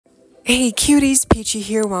Hey cuties, PeachY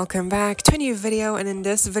here, welcome back to a new video, and in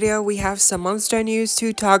this video we have some monster news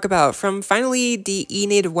to talk about. From finally the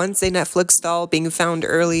ENID Wednesday Netflix doll being found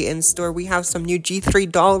early in store, we have some new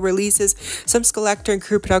G3 doll releases, some Collector and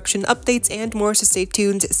Creeproduction updates, and more, so stay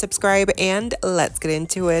tuned, subscribe, and let's get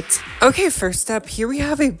into it. Okay, first up, here we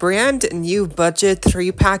have a brand new budget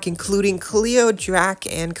 3-pack including Cleo, Drac,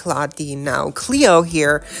 and Claudine. Now, Cleo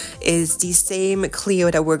here is the same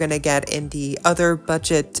Cleo that we're gonna get in the other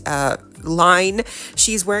budget line.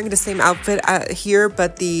 She's wearing the same outfit here,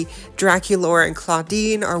 but the Draculaura and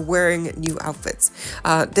Claudine are wearing new outfits.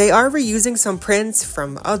 They are reusing some prints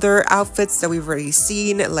from other outfits that we've already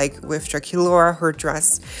seen, like with Draculaura, her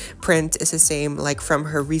dress print is the same like from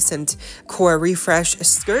her recent core refresh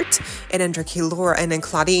skirt, and then Draculaura and then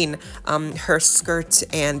Claudine, her skirt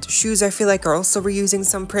and shoes I feel like are also reusing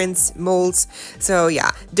some prints, molds. So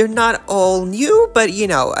yeah, they're not all new, but you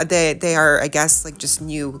know, they are, I guess, like just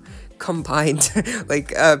new combined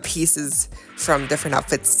like pieces from different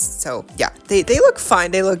outfits. So yeah, they look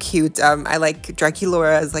fine, they look cute. I like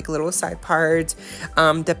Draculaura as like a little side part.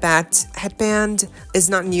 The bat headband is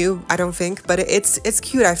not new, I don't think, but it's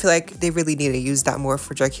cute. I feel like they really need to use that more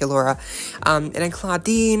for Draculaura. And then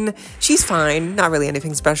Claudine, she's fine, not really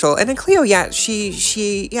anything special. And then Cleo, yeah,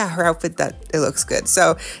 she yeah, her outfit, that it looks good.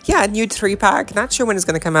 So yeah, new 3-pack, not sure when it's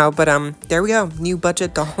gonna come out, but there we go, new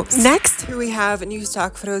budget dolls. Next, here we have new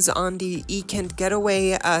stock photos on the ENID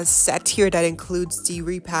Getaway set here that includes the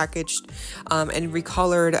repackaged and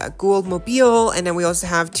recolored Gold Mobile, and then we also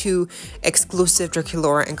have 2 exclusive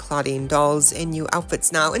Draculaura and Claudine dolls in new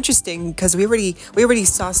outfits. Now, interesting because we already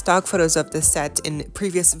saw stock photos of this set in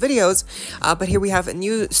previous videos, but here we have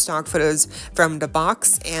new stock photos from the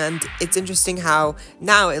box, and it's interesting how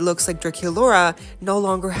now it looks like Draculaura no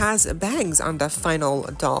longer has bangs on the final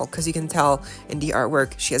doll, because you can tell in the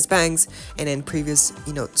artwork she has bangs, and in previous,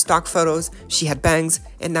 you know, stock photos she had bangs,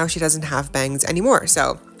 and now she doesn't have bangs anymore.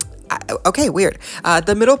 So okay, weird.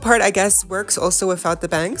 The middle part, I guess, works also without the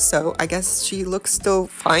bangs, so I guess she looks still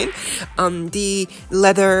fine. The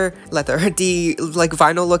leather, the like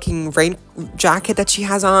vinyl looking rain jacket that she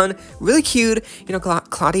has on, really cute. You know,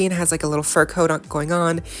 Claudine has like a little fur coat going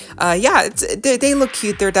on. Yeah, they look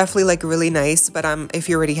cute. They're definitely like really nice, but if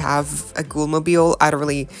you already have a Gold Mobile, I don't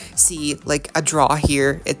really see like a draw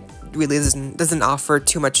here. It really doesn't offer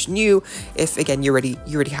too much new. If again you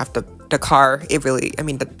already have the car, it really, I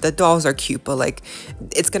mean, the dolls are cute, but like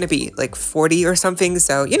it's gonna be like 40 or something,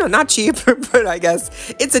 so you know, not cheap. But I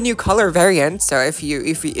guess it's a new color variant, so if you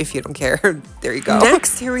don't care, there you go.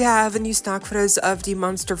 Next, here we have a new stock photos of the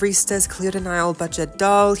Monsteristas Clear Denial budget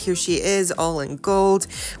doll. Here she is, all in gold,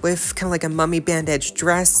 with kind of like a mummy bandage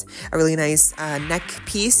dress, a really nice neck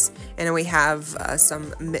piece, and then we have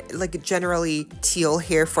some like generally teal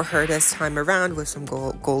hair for her this time around with some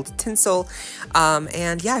gold tinsel,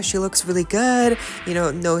 and yeah, she looks really good. You know,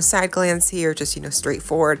 no side glance here, just, you know,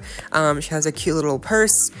 straightforward. She has a cute little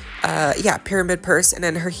purse, yeah, pyramid purse, and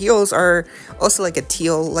then her heels are also like a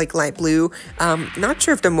teal, like light blue. Not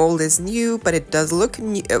sure if the mold is new, but it does look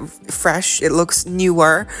fresh, it looks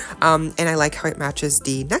newer, and I like how it matches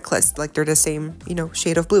the necklace, like they're the same, you know,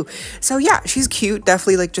 shade of blue. So yeah, she's cute,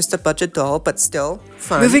 definitely like just a budget doll, but still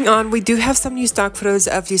fun. Moving on, we do have some new stock photos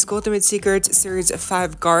of the Ultimate Secrets Series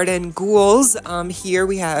 5 Garden Ghouls. Here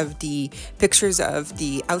we have the pictures of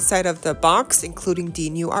the outside of the box, including the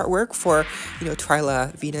new artwork for, you know,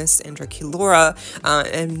 Twyla, Venus, and Draculaura,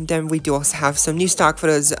 and then we do also have some new stock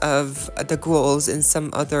photos of the ghouls and some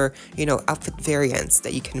other, you know, outfit variants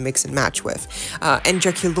that you can mix and match with. And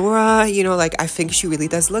Draculaura, you know, like I think she really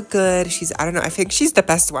does look good. She's, I don't know, I think she's the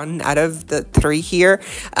best one out of the 3 here.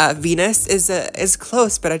 Venus is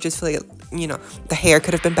close, but I just feel like, you know, the hair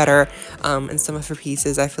could have been better, and some of her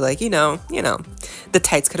pieces, I feel like, you know, the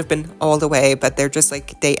tights could have been all the way, but they're just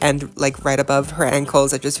like, they end like right above her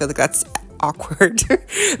ankles. I just feel like that's awkward.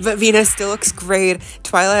 But Venus still looks great.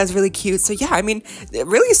 Twyla is really cute. So yeah, I mean,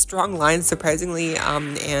 really strong lines, surprisingly.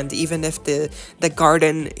 And even if the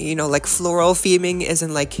garden, you know, like floral theming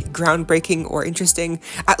isn't like groundbreaking or interesting,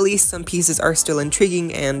 at least some pieces are still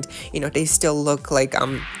intriguing, and you know, they still look like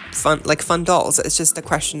fun dolls. It's just a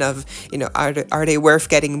question of, you know, are they worth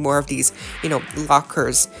getting more of these, you know,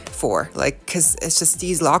 lockers for, like, because it's just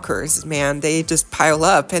these lockers, man, they just pile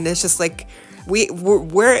up, and it's just like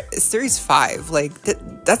we're Series 5, like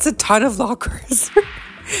that's a ton of lockers.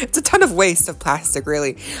 It's a ton of waste of plastic,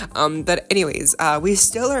 really. But anyways, we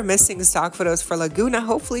still are missing stock photos for Laguna.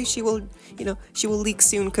 Hopefully she will, she will leak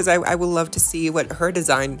soon, because I would love to see what her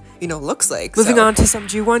design, looks like. Moving on to some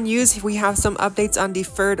G1 news, we have some updates on the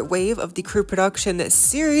third wave of the Creeproduction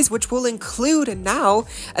series, which will include now,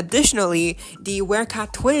 additionally, the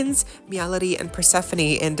Werecat twins, Meality and Persephone,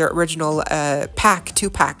 in their original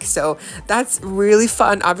two-pack. So that's really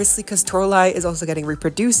fun, obviously, because Torlai is also getting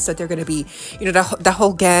reproduced, so they're going to be, the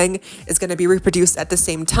whole gang is going to be reproduced at the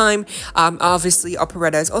same time. Obviously,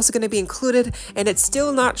 Operetta is also going to be included, and it's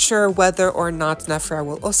still not sure whether or not Nephra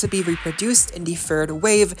will also be reproduced in the third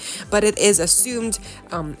wave, but it is assumed,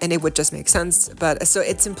 and it would just make sense. But so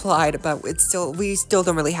it's implied, but we still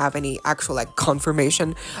don't really have any actual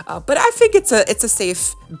confirmation. But I think it's a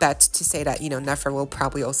safe bet to say that Nephra will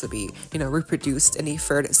probably also be reproduced in the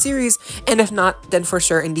third series, and if not, then for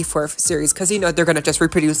sure in the fourth series, because they're gonna just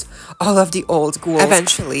reproduce all of the old ghouls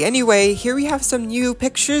eventually. Anyway, here we have some new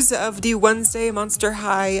pictures of the Wednesday Monster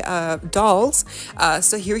High dolls.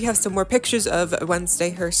 So here we have some more pictures of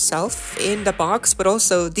Wednesday herself in the box, but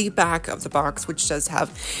also the back of the box, which does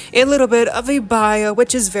have a little bit of a bio,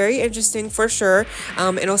 which is very interesting for sure.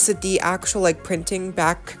 And also the actual printing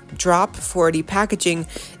backdrop for the packaging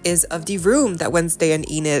is of the room that Wednesday and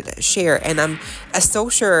Enid share, and I'm so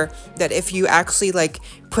sure that if you actually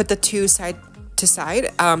put the two side to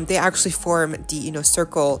side, they actually form the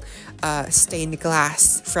circle stained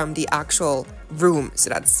glass from the actual room, so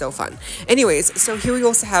that's so fun. Anyways, so here we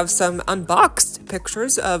also have some unboxed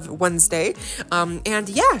pictures of Wednesday, and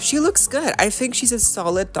yeah, she looks good. I think she's a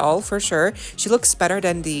solid doll for sure. She looks better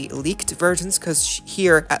than the leaked versions, because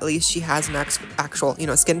here at least she has an actual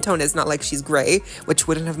skin tone. It's not like she's gray, which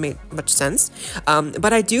wouldn't have made much sense.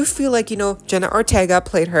 But I do feel like Jenna Ortega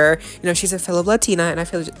played her. She's a fellow Latina, and I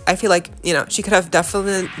feel like she could have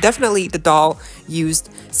definitely the doll used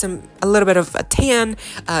a little bit of a tan.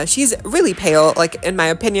 She's really pale, in my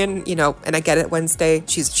opinion, and I get it, Wednesday,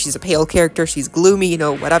 she's a pale character, she's gloomy,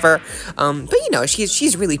 whatever, but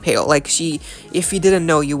she's really pale. If you didn't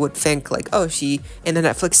know, you would think oh, she in the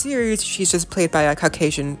Netflix series, she's just played by a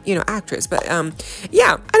Caucasian actress, but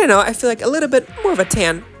yeah, I don't know, I feel like a little bit more of a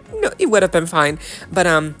tan, it would have been fine, but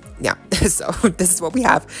yeah. So this is what we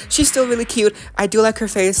have. She's still really cute. I do like her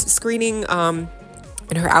face screening, and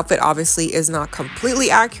her outfit obviously is not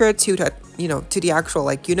completely accurate to the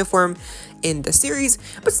actual uniform in the series,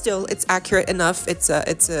 but still it's accurate enough. It's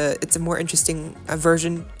a more interesting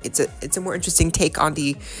version. It's a more interesting take on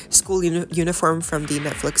the school uniform from the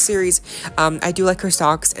Netflix series. I do like her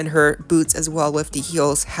socks and her boots as well, with the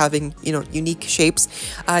heels having unique shapes.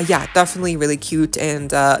 Yeah, definitely really cute,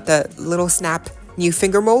 and the little snap new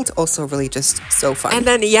finger mold, also really just so fun. And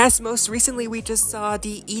then yes, most recently we just saw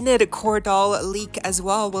the ENID core doll leak as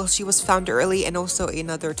well. Well, she was found early, and also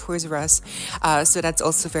another Toys R Us, so that's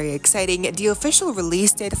also very exciting. The official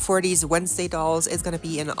release date for these Wednesday dolls is going to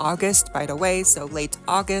be in August, by the way, so late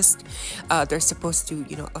August. They're supposed to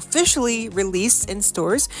officially release in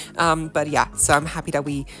stores, but yeah, so I'm happy that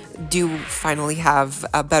we do finally have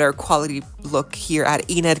a better quality look here at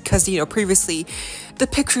ENID, because previously the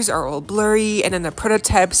pictures are all blurry, and then the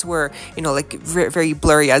prototypes were, very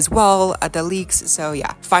blurry as well at the leaks. So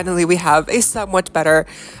yeah, finally we have a somewhat better,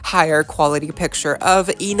 higher quality picture of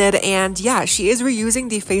Enid, and yeah, she is reusing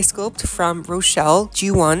the face sculpt from Rochelle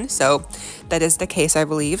G1, so that is the case, I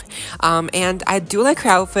believe. And I do like her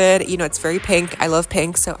outfit. It's very pink. I love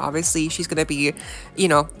pink, so obviously she's gonna be,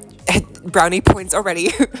 brownie points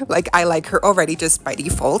already. I like her already just by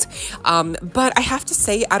default, but I have to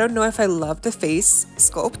say, I don't know if I love the face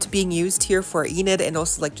sculpt being used here for Enid, and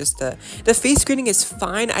also just the face screening is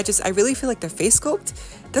fine. I really feel like the face sculpt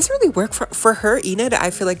doesn't really work for her, Enid.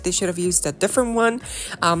 I feel like they should have used a different one,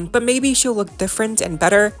 but maybe she'll look different and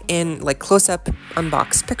better in close-up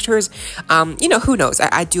unboxed pictures. Who knows?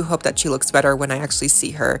 I do hope that she looks better when I actually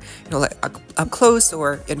see her up close,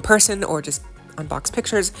 or in person, or just unboxed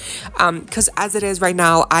pictures, because as it is right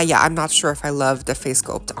now, I'm not sure if I love the face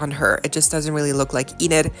sculpt on her. It just doesn't really look like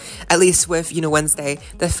Enid, at least with Wednesday.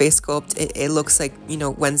 The face sculpt, it looks like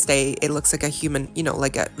Wednesday. It looks like a human,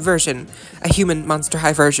 like a human Monster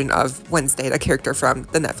High version of Wednesday, the character from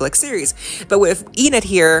the Netflix series. But with Enid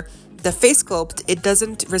here, the face sculpt, it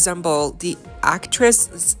doesn't resemble the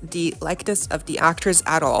actress, the likeness of the actress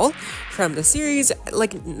at all from the series,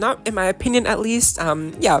 not in my opinion, at least.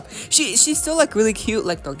 Yeah, she's still really cute,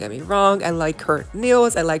 don't get me wrong. I like her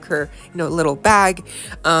nails, I like her little bag,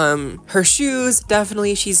 her shoes,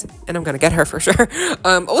 definitely and I'm gonna get her for sure.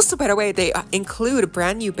 Also, by the way, they include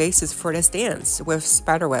brand new bases for this dance with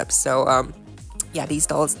spiderwebs, so yeah, these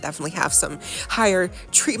dolls definitely have some higher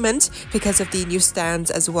treatment because of the new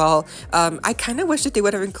stands as well. I kind of wish that they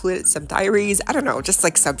would have included some diaries. I don't know, just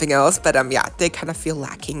like something else. But yeah, they kind of feel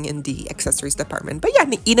lacking in the accessories department. But yeah,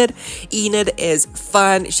 Enid is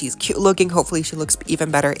fun. She's cute looking. Hopefully she looks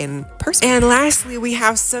even better in person. And lastly, we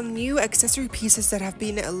have some new accessory pieces that have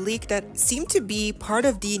been leaked that seem to be part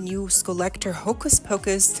of the new Collector Hocus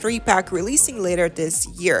Pocus 3-pack releasing later this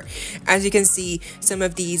year. As you can see, some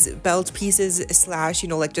of these belt pieces slash,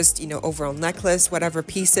 like just, overall necklace, whatever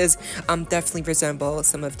pieces, definitely resemble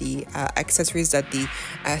some of the accessories that the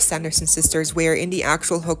Sanderson sisters wear in the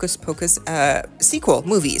actual Hocus Pocus sequel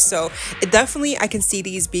movie. So definitely I can see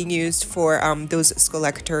these being used for those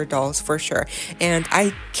Collector dolls for sure. And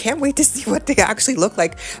I can't wait to see what they actually look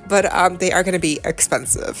like, but they are going to be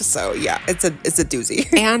expensive. So yeah, it's a doozy.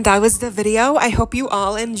 And that was the video. I hope you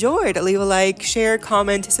all enjoyed. Leave a like, share,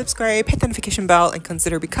 comment, subscribe, hit the notification bell, and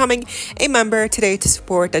consider becoming a member today to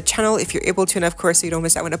support the channel if you're able to, and of course so you don't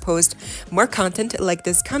miss out when I post more content like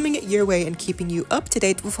this coming your way and keeping you up to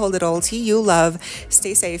date with all the dolls you love.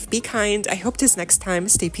 Stay safe, be kind. I hope this next time.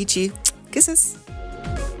 Stay peachy. Kisses.